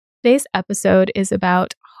Today's episode is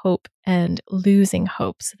about hope and losing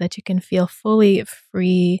hope so that you can feel fully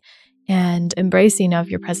free and embracing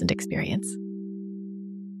of your present experience.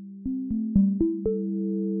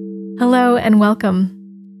 Hello and welcome.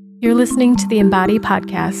 You're listening to the Embody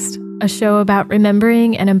Podcast, a show about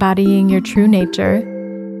remembering and embodying your true nature,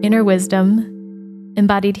 inner wisdom,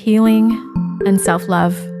 embodied healing, and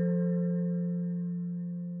self-love.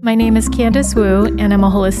 My name is Candace Wu, and I'm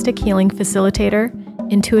a holistic healing facilitator,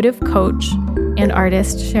 intuitive coach, and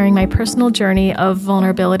artist sharing my personal journey of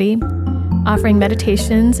vulnerability, offering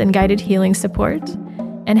meditations and guided healing support,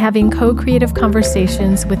 and having co-creative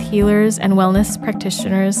conversations with healers and wellness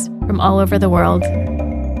practitioners from all over the world.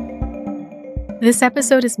 This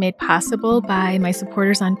episode is made possible by my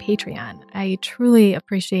supporters on Patreon. I truly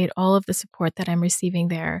appreciate all of the support that I'm receiving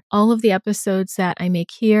there. All of the episodes that I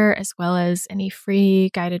make here, as well as any free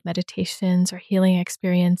guided meditations or healing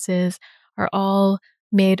experiences, are all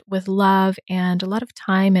made with love and a lot of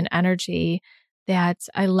time and energy that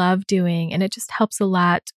I love doing. And it just helps a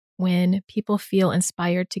lot when people feel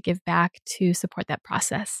inspired to give back to support that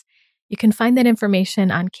process. You can find that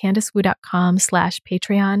information on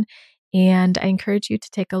candacewu.com/Patreon. And I encourage you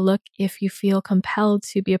to take a look if you feel compelled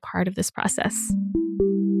to be a part of this process.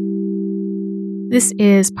 This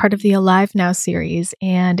is part of the Alive Now series,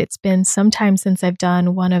 and it's been some time since I've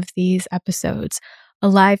done one of these episodes.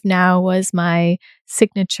 Alive Now was my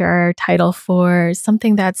signature title for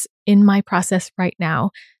something that's in my process right now,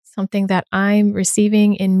 something that I'm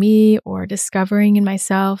receiving in me or discovering in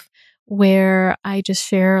myself, where I just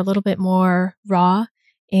share a little bit more raw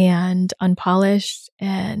and unpolished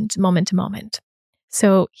and moment to moment.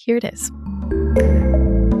 So here it is.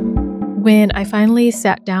 When I finally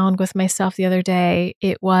sat down with myself the other day,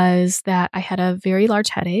 it was that I had a very large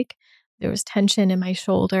headache. There was tension in my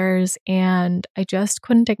shoulders, and I just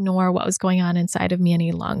couldn't ignore what was going on inside of me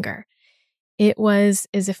any longer. It was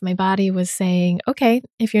as if my body was saying, okay,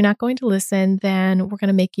 if you're not going to listen, then we're going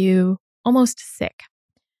to make you almost sick.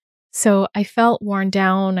 So I felt worn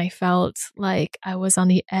down. I felt like I was on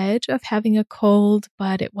the edge of having a cold,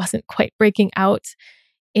 but it wasn't quite breaking out.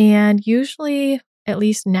 And usually, at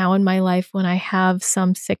least now in my life, when I have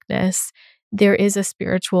some sickness, there is a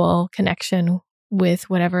spiritual connection with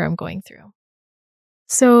whatever I'm going through.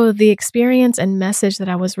 So the experience and message that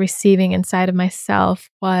I was receiving inside of myself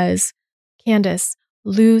was, Candace,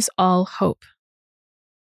 lose all hope.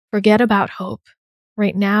 Forget about hope.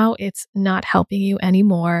 Right now, it's not helping you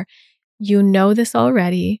anymore. You know this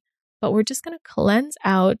already, but we're just going to cleanse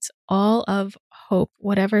out all of hope,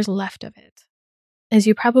 whatever's left of it. As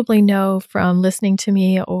you probably know from listening to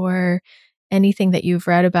me or anything that you've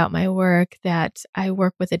read about my work, that I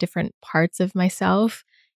work with the different parts of myself,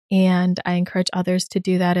 and I encourage others to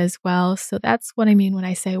do that as well. So that's what I mean when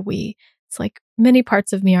I say we. It's like many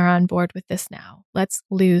parts of me are on board with this now. Let's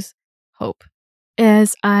lose hope.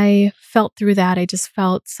 As I felt through that, I just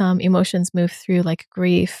felt some emotions move through, like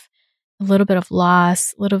grief, a little bit of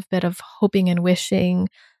loss, a little bit of hoping and wishing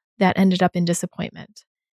that ended up in disappointment.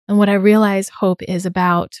 And what I realize hope is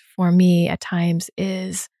about for me at times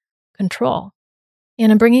is control. And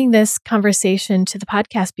I'm bringing this conversation to the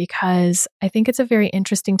podcast because I think it's a very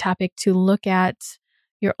interesting topic to look at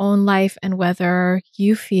your own life and whether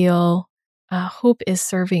you feel hope is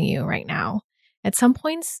serving you right now. At some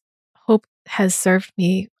points, hope has served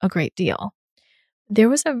me a great deal. There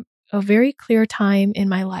was a very clear time in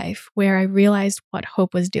my life where I realized what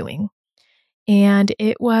hope was doing. And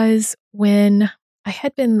it was when I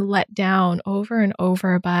had been let down over and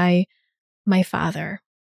over by my father.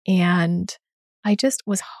 And I just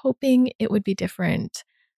was hoping it would be different.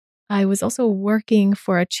 I was also working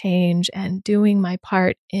for a change and doing my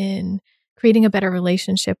part in creating a better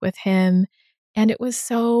relationship with him. And it was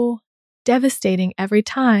so devastating every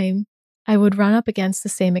time I would run up against the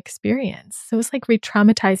same experience. So it was like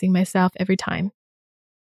re-traumatizing myself every time.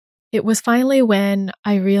 It was finally when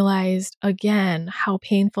I realized again how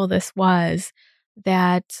painful this was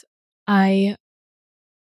that I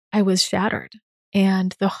was shattered.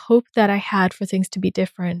 And the hope that I had for things to be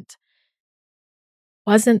different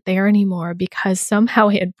wasn't there anymore because somehow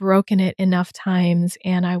I had broken it enough times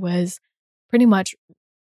and I was pretty much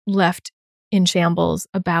left in shambles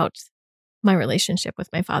about my relationship with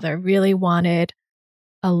my father. I really wanted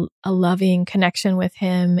a loving connection with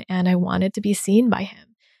him, and I wanted to be seen by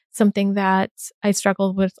him, something that I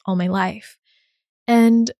struggled with all my life.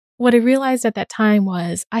 And what I realized at that time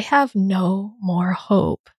was I have no more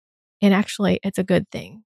hope. And actually, it's a good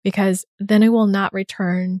thing because then I will not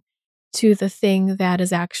return to the thing that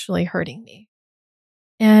is actually hurting me.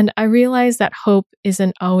 And I realized that hope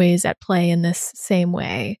isn't always at play in this same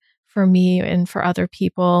way for me and for other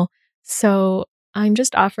people. So I'm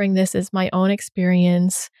just offering this as my own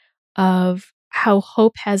experience of how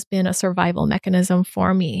hope has been a survival mechanism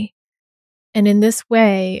for me. And in this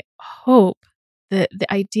way, hope, the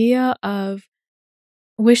idea of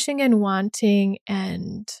wishing and wanting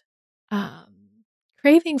and um,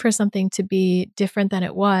 craving for something to be different than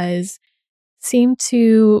it was, seemed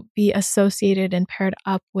to be associated and paired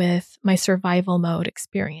up with my survival mode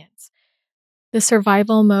experience. The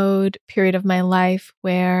survival mode period of my life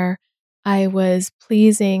where I was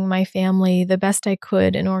pleasing my family the best I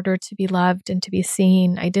could in order to be loved and to be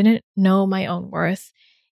seen. I didn't know my own worth,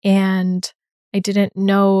 and I didn't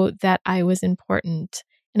know that I was important.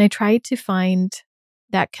 And I tried to find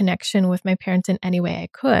that connection with my parents in any way I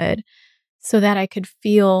could so that I could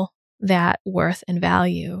feel that worth and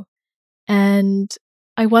value. And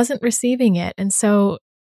I wasn't receiving it. And so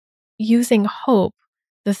using hope,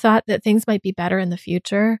 the thought that things might be better in the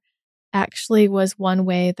future, actually was one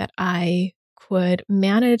way that I could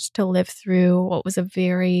manage to live through what was a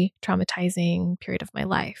very traumatizing period of my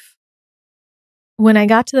life. When I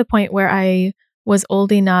got to the point where I was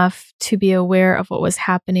old enough to be aware of what was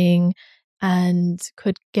happening and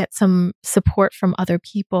could get some support from other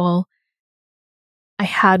people, I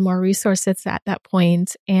had more resources at that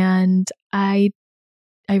point, and I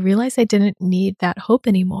realized I didn't need that hope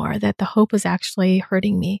anymore, that the hope was actually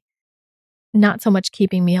hurting me, not so much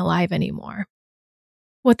keeping me alive anymore.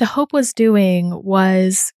 What the hope was doing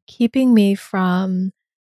was keeping me from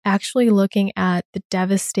actually looking at the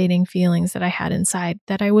devastating feelings that I had inside,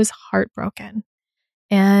 that I was heartbroken.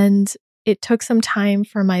 And it took some time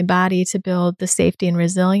for my body to build the safety and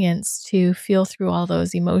resilience to feel through all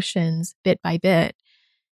those emotions bit by bit.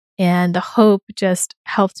 And the hope just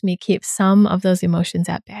helped me keep some of those emotions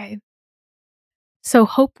at bay. So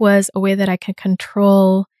hope was a way that I could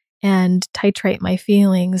control and titrate my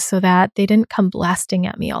feelings so that they didn't come blasting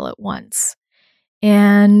at me all at once.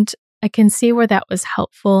 And I can see where that was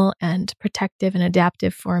helpful and protective and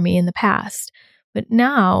adaptive for me in the past. But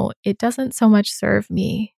now it doesn't so much serve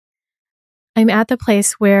me. I'm at the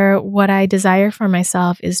place where what I desire for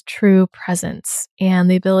myself is true presence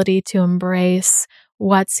and the ability to embrace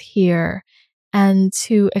what's here and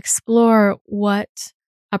to explore what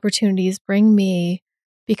opportunities bring me,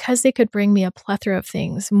 because they could bring me a plethora of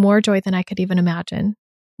things, more joy than I could even imagine,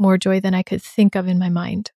 more joy than I could think of in my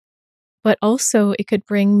mind. But also, it could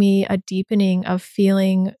bring me a deepening of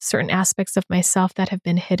feeling certain aspects of myself that have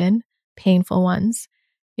been hidden, painful ones.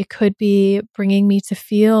 It could be bringing me to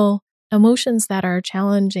feel emotions that are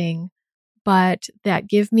challenging, but that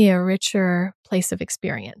give me a richer place of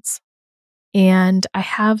experience. And I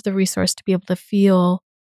have the resource to be able to feel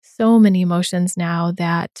so many emotions now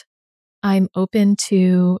that I'm open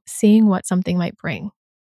to seeing what something might bring.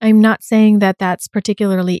 I'm not saying that that's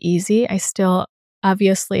particularly easy. I still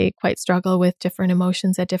obviously quite struggle with different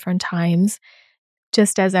emotions at different times.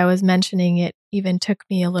 Just as I was mentioning, it even took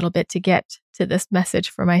me a little bit to get to this message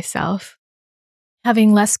for myself.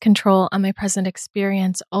 Having less control on my present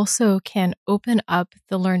experience also can open up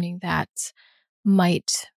the learning that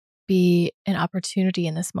might be an opportunity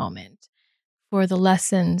in this moment for the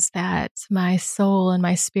lessons that my soul and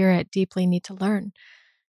my spirit deeply need to learn.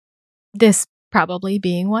 This probably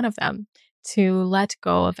being one of them, to let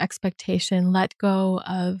go of expectation, let go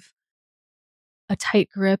of a tight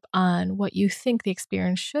grip on what you think the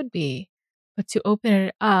experience should be, but to open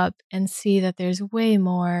it up and see that there's way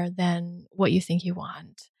more than what you think you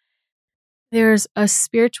want. There's a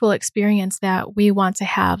spiritual experience that we want to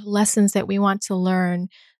have, lessons that we want to learn,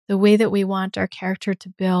 the way that we want our character to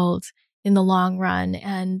build in the long run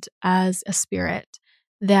and as a spirit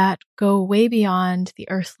that go way beyond the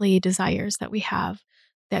earthly desires that we have,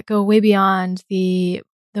 that go way beyond the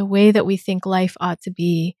way that we think life ought to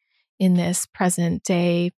be in this present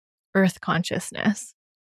day earth consciousness.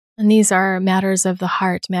 And these are matters of the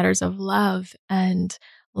heart, matters of love and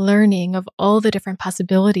learning of all the different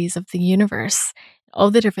possibilities of the universe,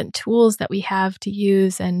 all the different tools that we have to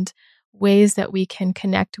use and ways that we can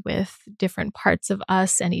connect with different parts of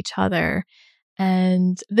us and each other.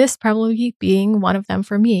 And this probably being one of them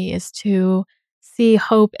for me is to see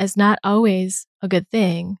hope as not always a good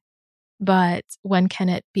thing, but when can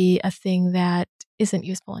it be a thing that isn't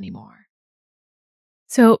useful anymore?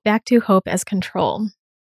 So back to hope as control.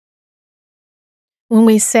 When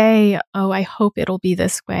we say, oh, I hope it'll be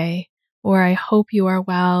this way, or I hope you are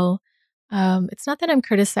well, it's not that I'm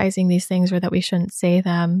criticizing these things or that we shouldn't say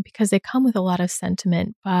them because they come with a lot of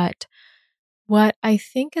sentiment. But what I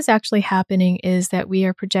think is actually happening is that we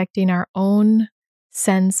are projecting our own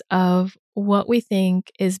sense of what we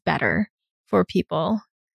think is better for people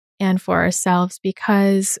and for ourselves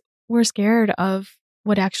because we're scared of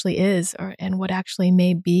what actually is and what actually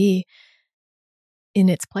may be in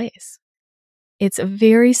its place. It's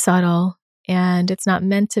very subtle, and it's not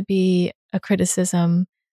meant to be a criticism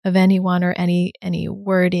of anyone or any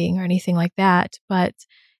wording or anything like that. But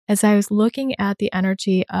as I was looking at the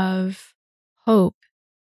energy of hope,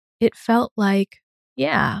 it felt like,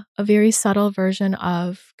 yeah, a very subtle version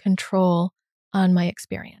of control on my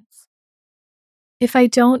experience. If I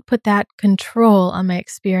don't put that control on my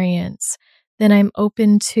experience, then I'm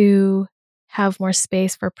open to have more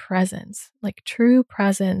space for presence, like true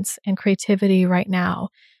presence and creativity right now,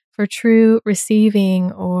 for true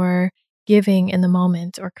receiving or giving in the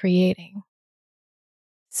moment or creating.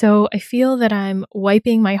 So I feel that I'm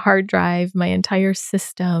wiping my hard drive, my entire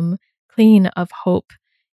system clean of hope,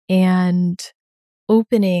 and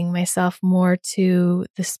opening myself more to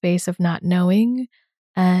the space of not knowing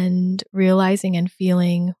and realizing and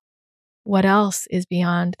feeling what else is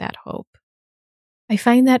beyond that hope. I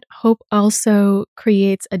find that hope also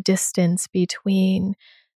creates a distance between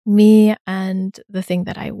me and the thing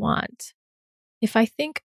that I want. If I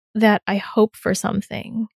think that I hope for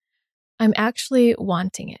something, I'm actually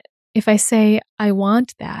wanting it. If I say I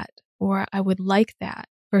want that or I would like that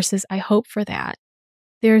versus I hope for that,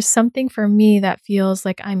 there's something for me that feels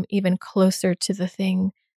like I'm even closer to the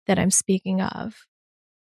thing that I'm speaking of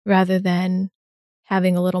rather than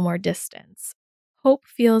having a little more distance. Hope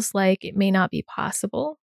feels like it may not be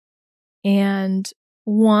possible, and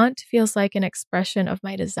want feels like an expression of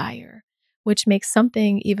my desire, which makes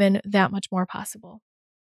something even that much more possible.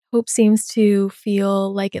 Hope seems to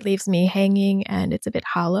feel like it leaves me hanging and it's a bit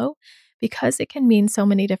hollow because it can mean so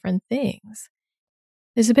many different things.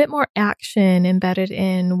 There's a bit more action embedded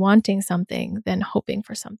in wanting something than hoping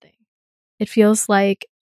for something. It feels like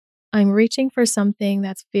I'm reaching for something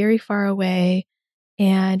that's very far away,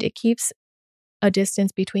 and it keeps a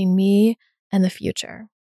distance between me and the future.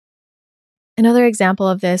 Another example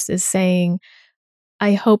of this is saying,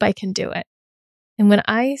 I hope I can do it. And when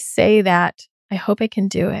I say that, I hope I can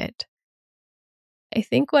do it, I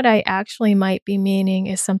think what I actually might be meaning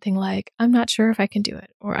is something like, I'm not sure if I can do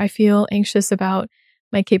it, or I feel anxious about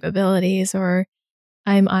my capabilities, or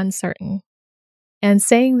I'm uncertain. And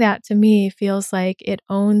saying that to me feels like it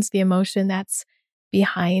owns the emotion that's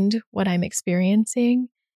behind what I'm experiencing.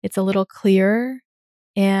 It's a little clearer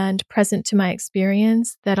and present to my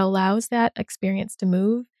experience that allows that experience to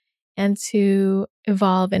move and to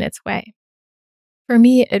evolve in its way. For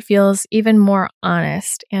me, it feels even more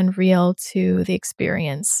honest and real to the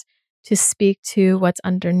experience to speak to what's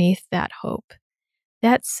underneath that hope.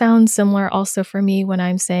 That sounds similar also for me when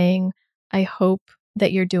I'm saying, I hope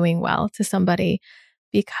that you're doing well to somebody,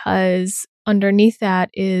 because underneath that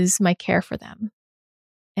is my care for them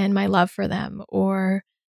and my love for them, or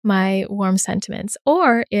my warm sentiments,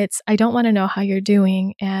 or it's, I don't want to know how you're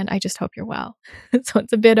doing and I just hope you're well. So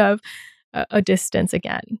it's a bit of a distance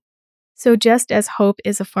again. So just as hope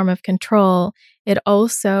is a form of control, it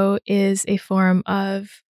also is a form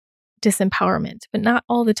of disempowerment, but not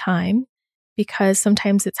all the time, because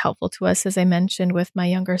sometimes it's helpful to us, as I mentioned with my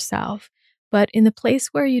younger self. But in the place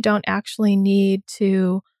where you don't actually need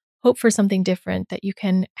to hope for something different, that you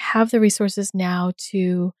can have the resources now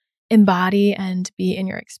to embody and be in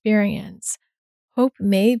your experience, hope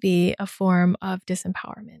may be a form of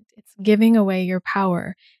disempowerment. It's giving away your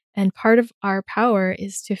power. And part of our power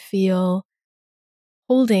is to feel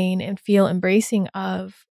holding and feel embracing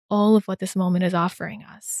of all of what this moment is offering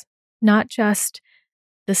us, not just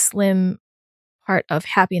the slim part of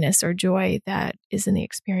happiness or joy that is in the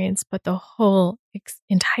experience, but the whole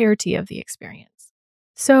entirety of the experience.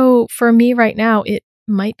 So for me right now, it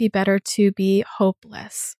might be better to be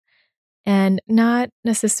hopeless, and not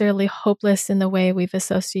necessarily hopeless in the way we've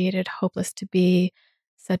associated hopeless to be,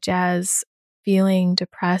 such as feeling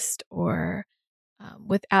depressed or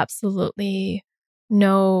with absolutely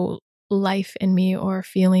no life in me or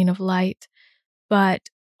feeling of light, but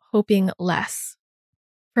hoping less.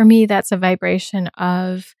 For me, that's a vibration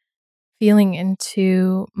of feeling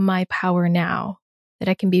into my power now, that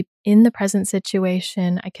I can be in the present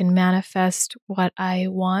situation, I can manifest what I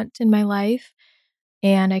want in my life,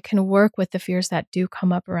 and I can work with the fears that do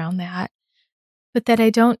come up around that, but that I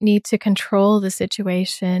don't need to control the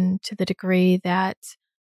situation to the degree that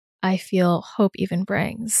I feel hope even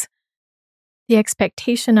brings. The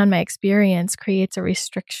expectation on my experience creates a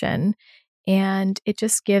restriction, and it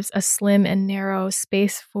just gives a slim and narrow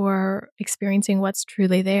space for experiencing what's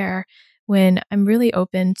truly there, when I'm really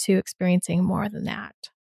open to experiencing more than that.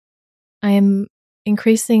 I am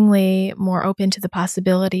increasingly more open to the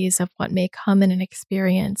possibilities of what may come in an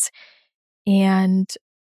experience, and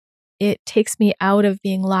it takes me out of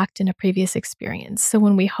being locked in a previous experience. So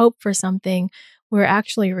when we hope for something, we're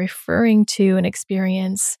actually referring to an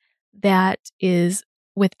experience that is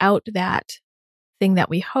without that thing that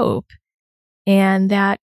we hope. And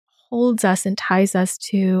that holds us and ties us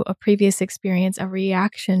to a previous experience, a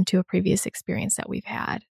reaction to a previous experience that we've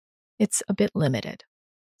had. It's a bit limited.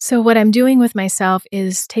 So what I'm doing with myself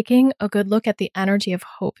is taking a good look at the energy of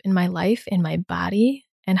hope in my life, in my body,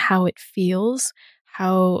 and how it feels,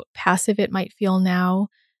 how passive it might feel now,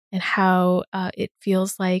 and how it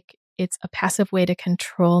feels like it's a passive way to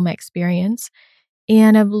control my experience.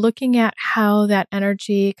 And I'm looking at how that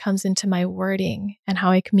energy comes into my wording and how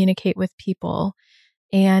I communicate with people,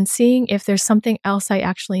 and seeing if there's something else I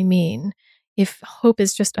actually mean. If hope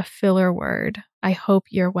is just a filler word, I hope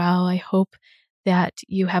you're well, I hope that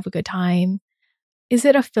you have a good time. Is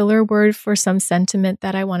it a filler word for some sentiment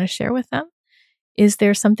that I want to share with them? Is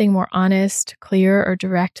there something more honest, clear, or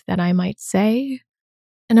direct that I might say?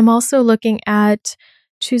 And I'm also looking at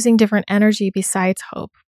choosing different energy besides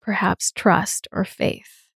hope, perhaps trust or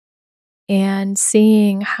faith, and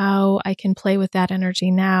seeing how I can play with that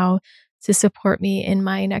energy now to support me in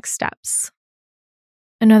my next steps.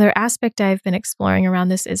 Another aspect I've been exploring around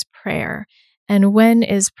this is prayer. And when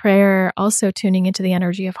is prayer also tuning into the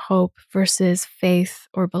energy of hope versus faith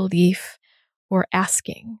or belief or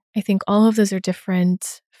asking? I think all of those are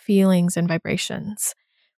different feelings and vibrations.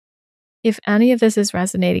 If any of this is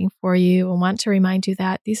resonating for you, I want to remind you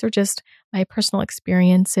that these are just my personal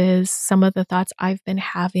experiences, some of the thoughts I've been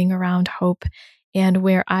having around hope and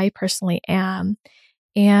where I personally am.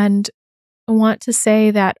 And I want to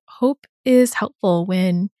say that hope is helpful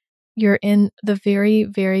when you're in the very,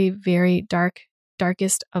 very, very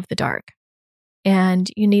darkest of the dark. And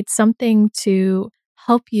you need something to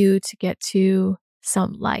help you to get to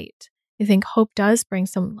some light. I think hope does bring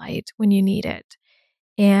some light when you need it.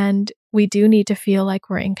 And we do need to feel like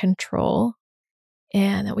we're in control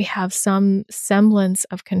and that we have some semblance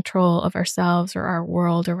of control of ourselves or our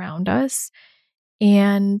world around us.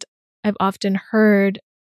 And I've often heard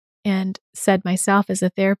and said myself as a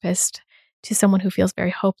therapist to someone who feels very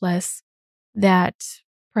hopeless that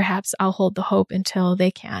perhaps I'll hold the hope until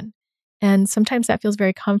they can. And sometimes that feels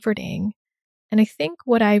very comforting. And I think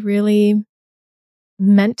what I really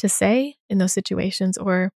meant to say in those situations,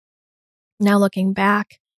 or now looking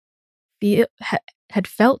back, had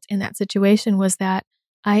felt in that situation, was that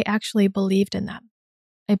I actually believed in them.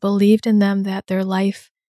 I believed in them that their life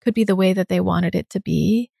could be the way that they wanted it to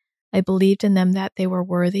be. I believed in them that they were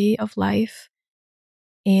worthy of life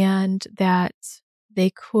and that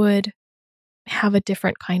they could have a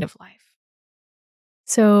different kind of life.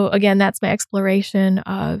 So again, that's my exploration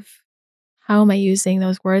of how am I using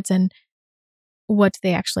those words and what do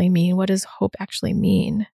they actually mean? What does hope actually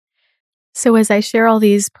mean? So as I share all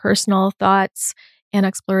these personal thoughts and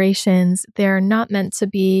explorations, they're not meant to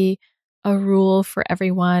be a rule for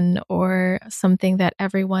everyone or something that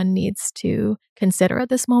everyone needs to consider at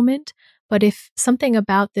this moment. But if something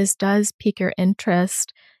about this does pique your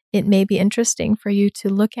interest, it may be interesting for you to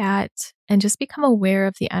look at and just become aware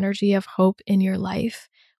of the energy of hope in your life,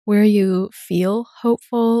 where you feel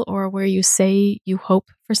hopeful or where you say you hope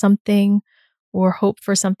for something or hope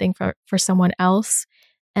for something for someone else.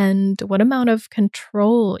 And what amount of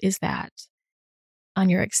control is that on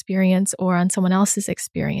your experience or on someone else's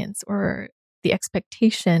experience, or the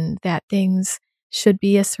expectation that things should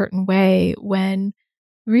be a certain way when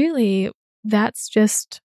really that's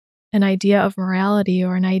just an idea of morality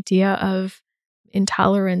or an idea of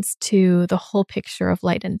intolerance to the whole picture of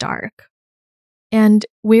light and dark. And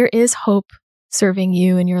where is hope serving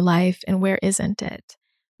you in your life and where isn't it?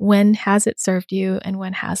 When has it served you and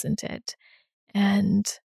when hasn't it? And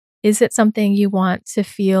is it something you want to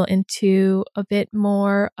feel into a bit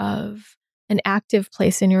more of an active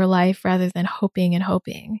place in your life rather than hoping and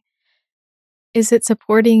hoping? Is it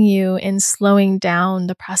supporting you in slowing down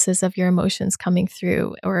the process of your emotions coming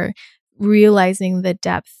through or realizing the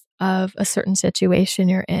depth of a certain situation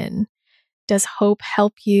you're in? Does hope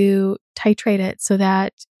help you titrate it so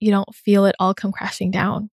that you don't feel it all come crashing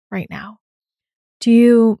down right now? Do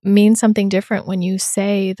you mean something different when you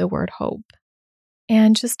say the word hope?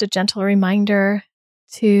 And just a gentle reminder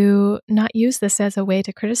to not use this as a way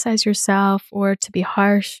to criticize yourself or to be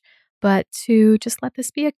harsh, but to just let this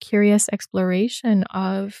be a curious exploration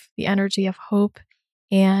of the energy of hope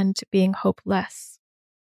and being hopeless.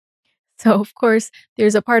 So, of course,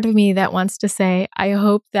 there's a part of me that wants to say, I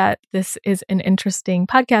hope that this is an interesting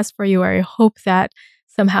podcast for you, or I hope that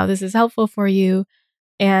somehow this is helpful for you.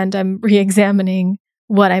 And I'm re examining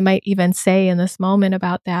what I might even say in this moment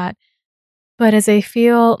about that. But as I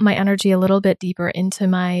feel my energy a little bit deeper into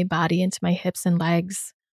my body, into my hips and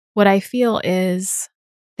legs, what I feel is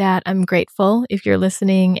that I'm grateful if you're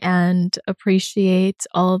listening and appreciate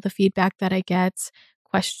all of the feedback that I get,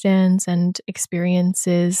 questions and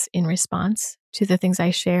experiences in response to the things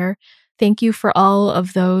I share. Thank you for all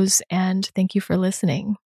of those, and thank you for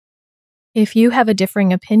listening. If you have a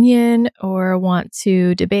differing opinion or want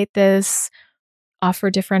to debate this,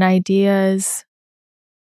 offer different ideas,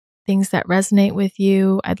 things that resonate with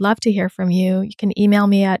you, I'd love to hear from you. You can email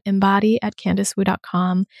me at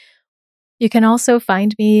embody@candicewu.com. You can also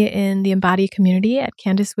find me in the Embody community at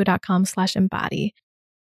candicewu.com/embody.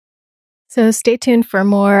 So stay tuned for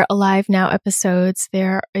more Alive Now episodes.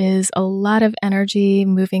 There is a lot of energy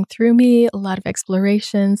moving through me, a lot of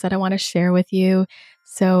explorations that I want to share with you.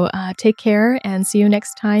 So take care and see you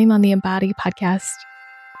next time on the Embody podcast.